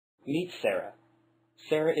Meet Sarah.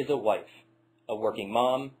 Sarah is a wife, a working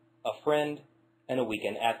mom, a friend, and a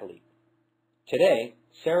weekend athlete. Today,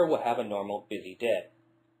 Sarah will have a normal, busy day.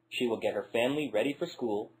 She will get her family ready for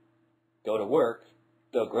school, go to work,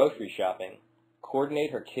 go grocery shopping,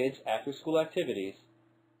 coordinate her kids' after-school activities,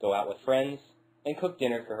 go out with friends, and cook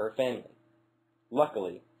dinner for her family.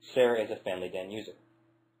 Luckily, Sarah is a Family Den user.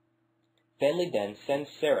 Family Den sends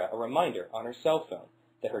Sarah a reminder on her cell phone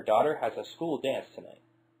that her daughter has a school dance tonight,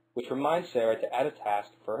 which reminds Sarah to add a task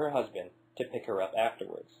for her husband to pick her up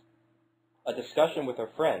afterwards. A discussion with her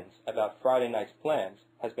friends about Friday night's plans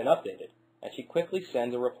has been updated, and she quickly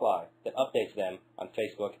sends a reply that updates them on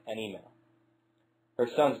Facebook and email. Her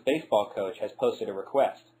son's baseball coach has posted a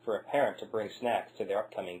request for a parent to bring snacks to their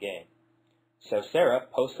upcoming game, so Sarah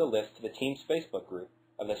posts a list to the team's Facebook group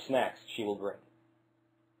of the snacks she will bring.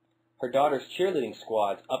 Her daughter's cheerleading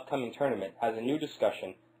squad's upcoming tournament has a new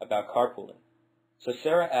discussion about carpooling, so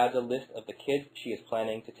Sarah adds a list of the kids she is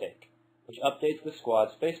planning to take, which updates the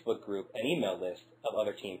squad's Facebook group and email list of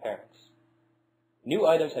other team parents. New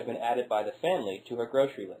items have been added by the family to her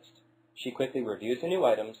grocery list. She quickly reviews the new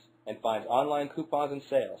items and finds online coupons and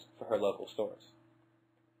sales for her local stores.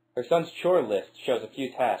 Her son's chore list shows a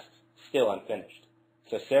few tasks still unfinished,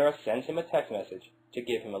 so Sarah sends him a text message to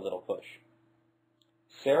give him a little push.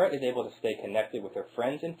 Sarah is able to stay connected with her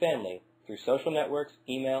friends and family through social networks,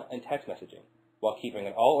 email, and text messaging, while keeping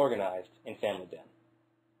it all organized in Family Den.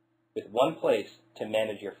 With one place to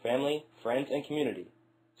manage your family, friends, and community,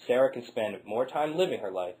 Sarah can spend more time living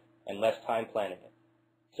her life and less time planning it.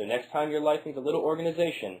 So next time your life needs a little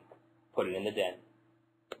organization, put it in the den.